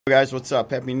Hey guys, what's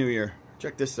up? Happy New Year.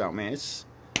 Check this out, man. It's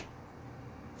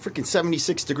freaking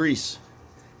 76 degrees.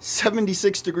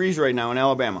 76 degrees right now in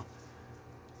Alabama.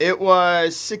 It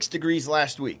was 6 degrees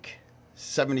last week.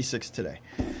 76 today.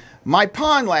 My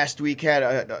pond last week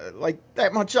had like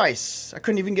that much ice. I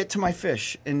couldn't even get to my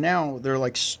fish. And now they're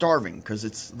like starving because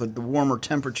it's the warmer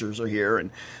temperatures are here and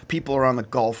people are on the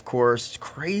golf course. It's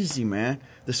crazy, man.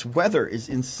 This weather is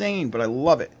insane, but I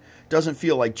love it. Doesn't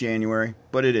feel like January,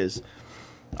 but it is.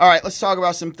 All right, let's talk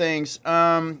about some things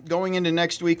going into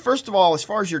next week. First of all, as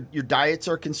far as your diets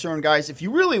are concerned, guys, if you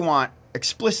really want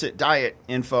explicit diet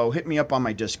info, hit me up on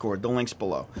my Discord. The link's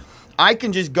below. I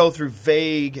can just go through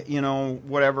vague,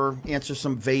 whatever, answer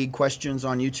some vague questions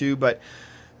on YouTube. But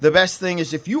the best thing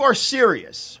is if you're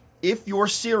serious,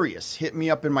 hit me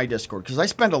up in my Discord. Because I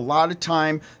spend a lot of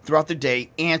time throughout the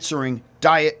day answering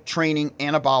diet, training,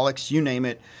 anabolics, you name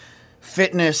it.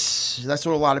 Fitness, that's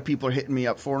what a lot of people are hitting me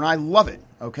up for, and I love it,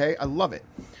 okay? I love it.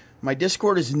 My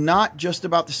Discord is not just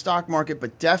about the stock market,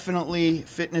 but definitely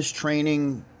fitness,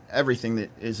 training, everything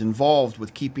that is involved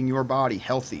with keeping your body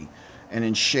healthy and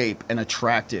in shape and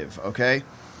attractive, okay?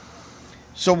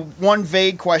 So one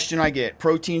vague question I get,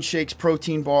 protein shakes,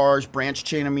 protein bars, branched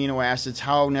chain amino acids,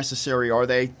 how necessary are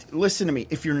they? Listen to me,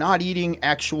 if you're not eating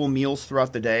actual meals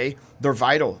throughout the day, they're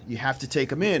vital. You have to take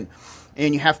them in.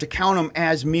 And you have to count them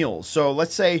as meals. So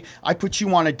let's say I put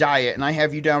you on a diet and I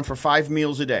have you down for 5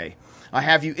 meals a day. I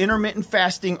have you intermittent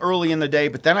fasting early in the day,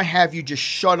 but then I have you just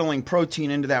shuttling protein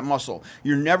into that muscle.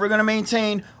 You're never going to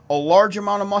maintain a large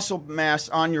amount of muscle mass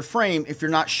on your frame if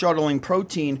you're not shuttling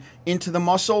protein into the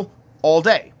muscle all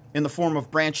day in the form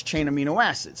of branched chain amino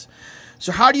acids.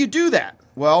 So how do you do that?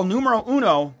 Well, numero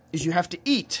uno is you have to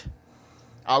eat.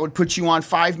 I would put you on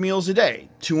 5 meals a day,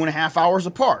 2.5 hours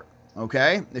apart.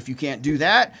 Okay, if you can't do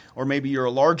that, or maybe you're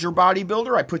a larger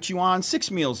bodybuilder, I put you on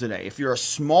 6 meals a day. If you're a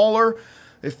smaller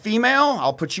female,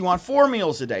 I'll put you on 4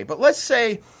 meals a day. But let's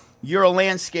say you're a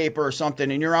landscaper or something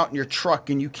and you're out in your truck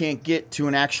and you can't get to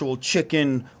an actual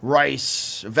chicken,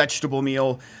 rice, vegetable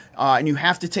meal, and you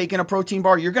have to take in a protein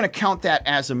bar, you're going to count that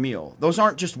as a meal. Those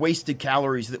aren't just wasted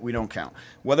calories that we don't count,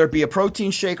 whether it be a protein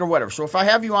shake or whatever. So if I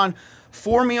have you on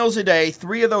 4 meals a day,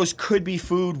 3 of those could be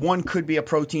food, 1 could be a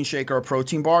protein shake or a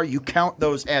protein bar. You count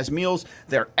those as meals.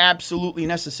 They're absolutely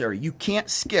necessary. You can't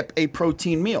skip a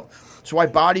protein meal. So why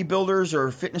bodybuilders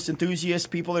or fitness enthusiasts,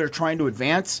 people that are trying to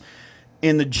advance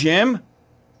in the gym,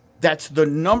 that's the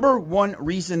number one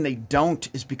reason they don't,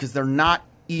 is because they're not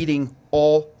eating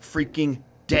all freaking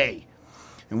day.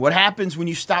 And what happens when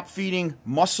you stop feeding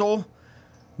muscle?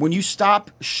 When you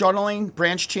stop shuttling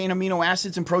branched chain amino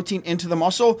acids and protein into the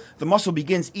muscle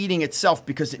begins eating itself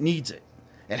because it needs it.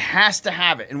 It has to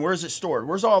have it. And where's it stored?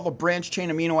 Where's all the branched chain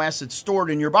amino acids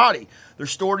stored in your body? They're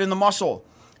stored in the muscle.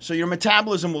 So your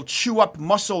metabolism will chew up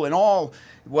muscle and all,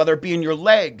 whether it be in your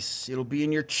legs, it'll be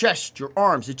in your chest, your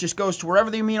arms. It just goes to wherever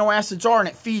the amino acids are and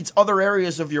it feeds other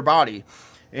areas of your body.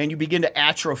 And you begin to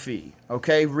atrophy,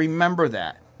 okay? Remember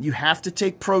that. You have to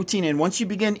take protein in. Once you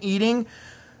begin eating,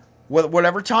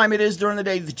 whatever time it is during the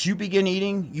day that you begin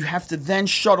eating, you have to then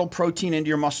shuttle protein into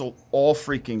your muscle all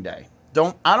freaking day.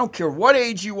 I don't care what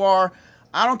age you are.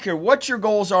 I don't care what your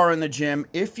goals are in the gym.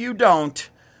 If you don't,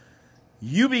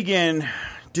 you begin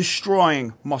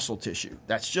destroying muscle tissue.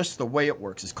 That's just the way it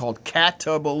works. It's called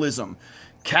catabolism.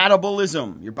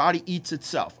 Catabolism. Your body eats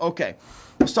itself. Okay,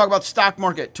 let's talk about the stock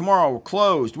market. Tomorrow we're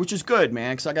closed, which is good,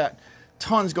 man, because I got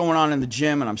tons going on in the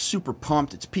gym and I'm super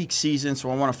pumped. It's peak season,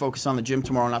 so I want to focus on the gym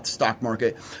tomorrow, not the stock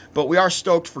market. But we are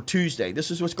stoked for Tuesday.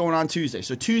 This is what's going on Tuesday.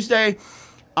 So Tuesday,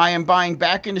 I am buying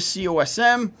back into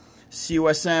COSM.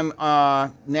 COSM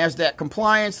NASDAQ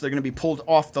compliance. They're going to be pulled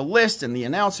off the list, and the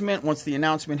announcement, once the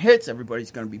announcement hits,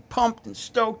 everybody's going to be pumped and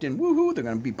stoked and woohoo. They're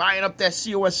going to be buying up that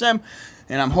COSM,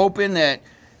 and I'm hoping that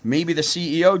maybe the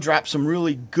CEO drops some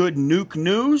really good nuke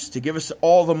news to give us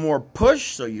all the more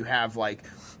push, so you have like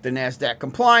the NASDAQ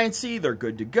compliancy, they're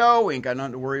good to go, ain't got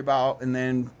nothing to worry about, and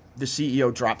then the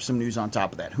CEO drops some news on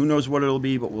top of that. Who knows what it'll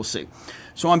be, but we'll see.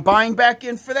 So I'm buying back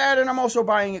in for that, and I'm also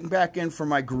buying it back in for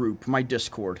my group, my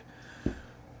Discord.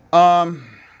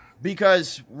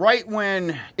 Because right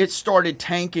when it started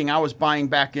tanking, I was buying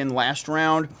back in last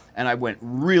round, and I went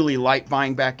really light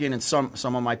buying back in, and some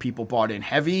of my people bought in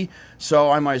heavy, so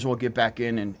I might as well get back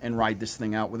in and ride this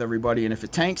thing out with everybody, and if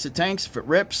it tanks, it tanks. If it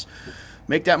rips,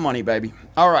 make that money, baby.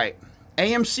 All right,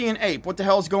 AMC and APE, what the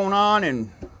hell's going on,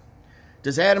 and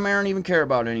does Adam Aaron even care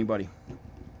about anybody?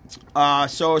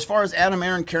 So as far as Adam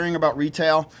Aaron caring about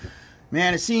retail,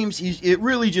 man, it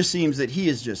really just seems that he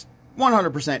is just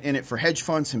 100% in it for hedge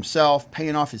funds himself,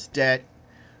 paying off his debt.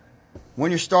 When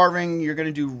you're starving, you're going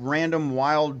to do random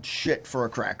wild shit for a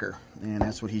cracker. And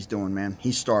that's what he's doing, man.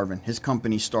 He's starving. His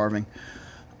company's starving.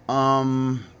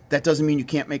 That doesn't mean you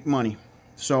can't make money.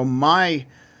 So my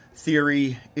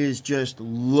theory is just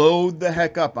load the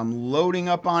heck up. I'm loading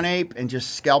up on APE and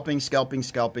just scalping.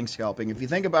 If you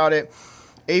think about it,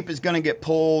 APE is going to get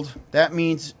pulled. That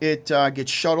means it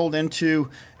gets shuttled into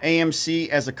AMC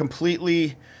as a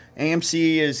completely...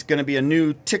 AMC is going to be a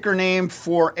new ticker name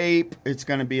for APE. It's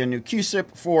going to be a new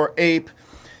COSM for APE.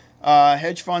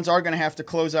 Hedge funds are going to have to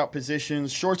close out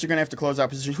positions. Shorts are going to have to close out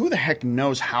positions. Who the heck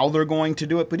knows how they're going to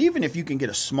do it? But even if you can get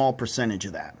a small percentage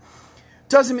of that,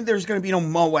 doesn't mean there's going to be no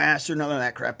MOAS or none of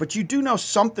that crap. But you do know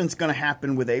something's going to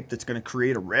happen with APE that's going to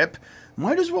create a rip.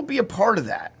 Might as well be a part of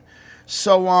that.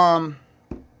 So,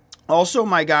 also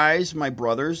my guys, my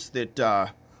brothers that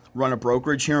run a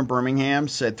brokerage here in Birmingham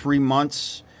said 3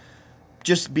 months.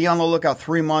 Just be on the lookout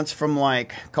 3 months from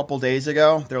like a couple days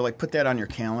ago. They're like, put that on your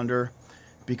calendar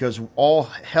because all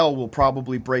hell will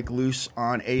probably break loose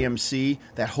on AMC.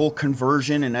 That whole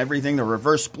conversion and everything, the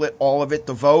reverse split, all of it,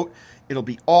 the vote, it'll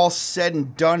be all said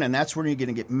and done. And that's where you're going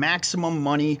to get maximum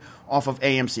money off of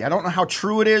AMC. I don't know how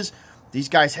true it is. These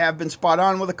guys have been spot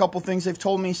on with a couple things they've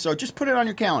told me. So just put it on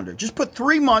your calendar. Just put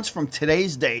 3 months from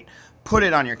today's date. Put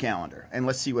it on your calendar and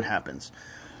let's see what happens.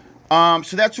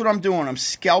 So that's what I'm doing. I'm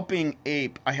scalping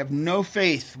APE. I have no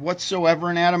faith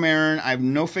whatsoever in Adam Aron. I have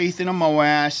no faith in a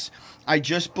MOAS. I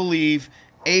just believe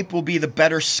APE will be the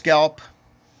better scalp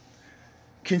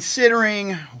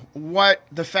considering what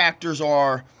the factors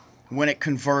are when it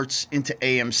converts into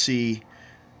AMC,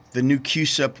 the new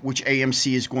COSM, which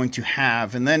AMC is going to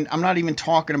have. And then I'm not even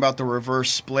talking about the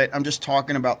reverse split. I'm just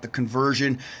talking about the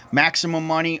conversion. Maximum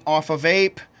money off of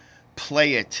APE.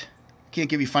 Play it. Can't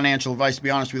give you financial advice, to be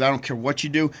honest with you. I don't care what you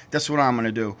do. That's what I'm going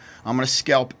to do. I'm going to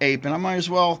scalp APE, and I might as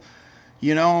well,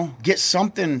 you know, get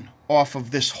something off of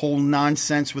this whole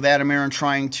nonsense with Adam Aron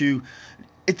trying to...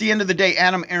 At the end of the day,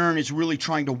 Adam Aron is really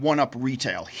trying to one-up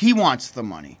retail. He wants the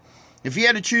money. If he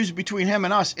had to choose between him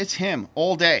and us, it's him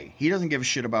all day. He doesn't give a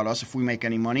shit about us if we make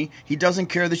any money. He doesn't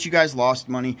care that you guys lost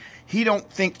money. He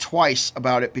don't think twice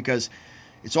about it because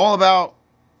it's all about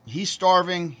he's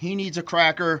starving. He needs a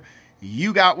cracker.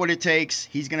 You got what it takes.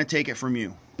 He's going to take it from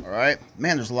you. All right?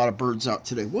 Man, there's a lot of birds out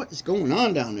today. What is going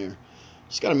on down there?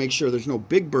 Just got to make sure there's no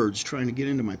big birds trying to get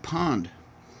into my pond.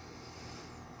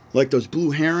 Like those blue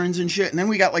herons and shit. And then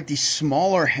we got like these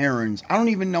smaller herons. I don't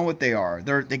even know what they are.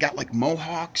 They got like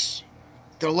mohawks.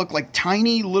 They look like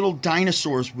tiny little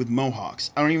dinosaurs with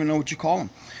mohawks. I don't even know what you call them.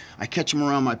 I catch them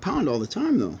around my pond all the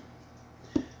time though.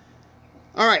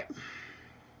 All right.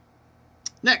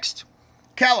 Next.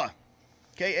 Kala.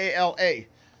 K-A-L-A.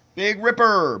 Big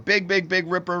ripper. Big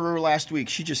ripper last week.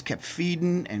 She just kept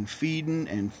feeding and feeding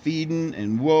and feeding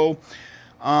and whoa.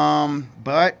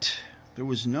 But there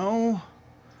was no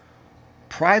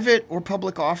private or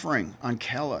public offering on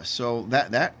Kala. So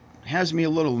that has me a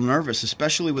little nervous,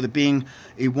 especially with it being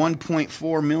a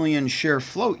 1.4 million share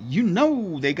float. You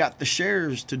know they got the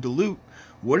shares to dilute.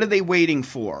 What are they waiting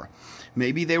for?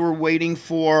 Maybe they were waiting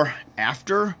for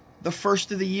after the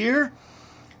first of the year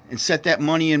and set that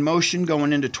money in motion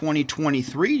going into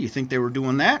 2023. Do you think they were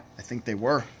doing that? I think they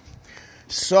were.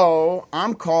 So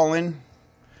I'm calling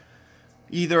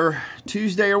either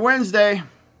Tuesday or Wednesday.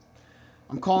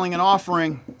 I'm calling an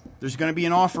offering. There's going to be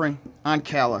an offering on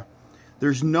Kala.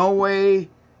 There's no way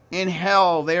in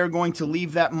hell they are going to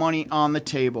leave that money on the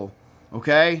table.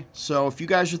 Okay? So if you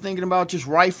guys are thinking about just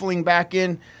rifling back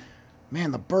in,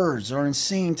 man, the birds are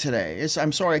insane today.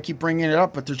 I'm sorry I keep bringing it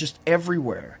up, but they're just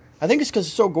everywhere. I think it's because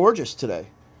it's so gorgeous today.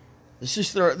 It's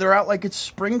just they're out like it's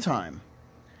springtime.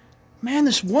 Man,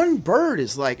 this one bird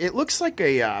is like, it looks like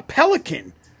a pelican.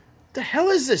 What the hell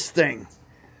is this thing?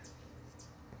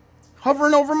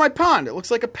 Hovering over my pond. It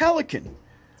looks like a pelican.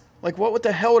 Like, what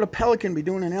the hell would a pelican be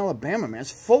doing in Alabama, man?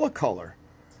 It's full of color.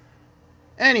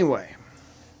 Anyway.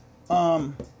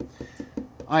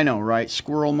 I know, right?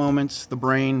 Squirrel moments, the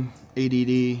brain,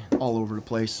 ADD, all over the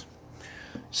place.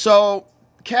 So,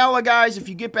 Kala, guys, if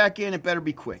you get back in, it better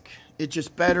be quick. It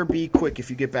just better be quick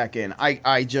if you get back in.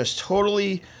 I just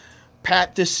totally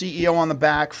pat this CEO on the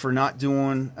back for not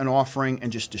doing an offering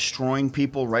and just destroying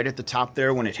people right at the top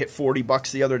there when it hit 40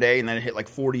 bucks the other day and then it hit like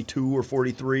 42 or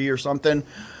 43 or something.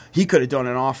 He could have done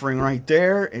an offering right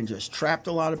there and just trapped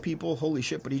a lot of people. Holy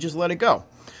shit, but he just let it go.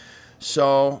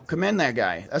 So commend that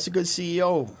guy. That's a good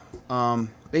CEO.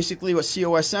 Basically what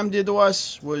COSM did to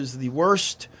us was the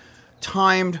worst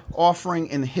timed offering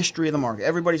in the history of the market.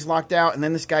 Everybody's locked out and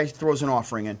then this guy throws an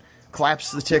offering in.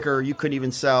 Collapses the ticker. You couldn't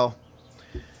even sell.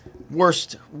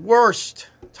 Worst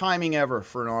timing ever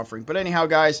for an offering. But anyhow,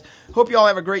 guys, hope you all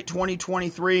have a great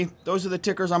 2023. Those are the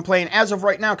tickers I'm playing as of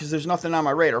right now because there's nothing on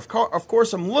my radar. Of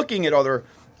course, I'm looking at other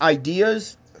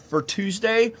ideas for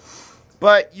Tuesday,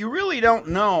 but you really don't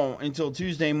know until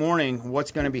Tuesday morning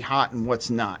what's going to be hot and what's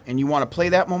not. And you want to play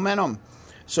that momentum.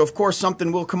 So, of course,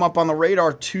 something will come up on the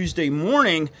radar Tuesday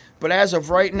morning. But as of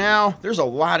right now, there's a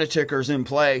lot of tickers in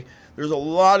play. There's a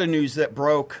lot of news that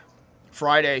broke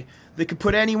Friday that could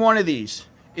put any one of these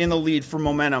in the lead for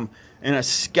momentum and a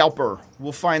scalper.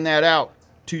 We'll find that out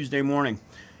Tuesday morning.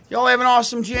 Y'all have an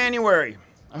awesome January.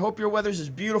 I hope your weather's as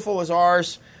beautiful as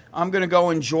ours. I'm going to go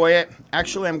enjoy it.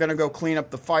 Actually, I'm going to go clean up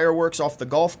the fireworks off the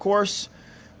golf course.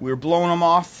 We were blowing them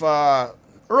off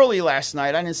early last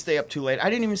night. I didn't stay up too late. I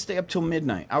didn't even stay up till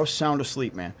midnight. I was sound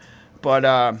asleep, man. But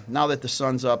now that the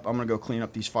sun's up, I'm going to go clean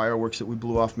up these fireworks that we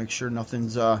blew off. Make sure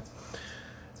nothing's,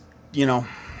 you know,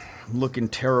 looking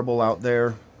terrible out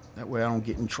there. That way I don't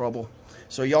get in trouble.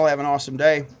 So y'all have an awesome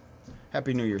day.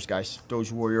 Happy New Year's, guys.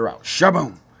 Doge Warrior out.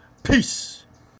 Shaboom. Peace.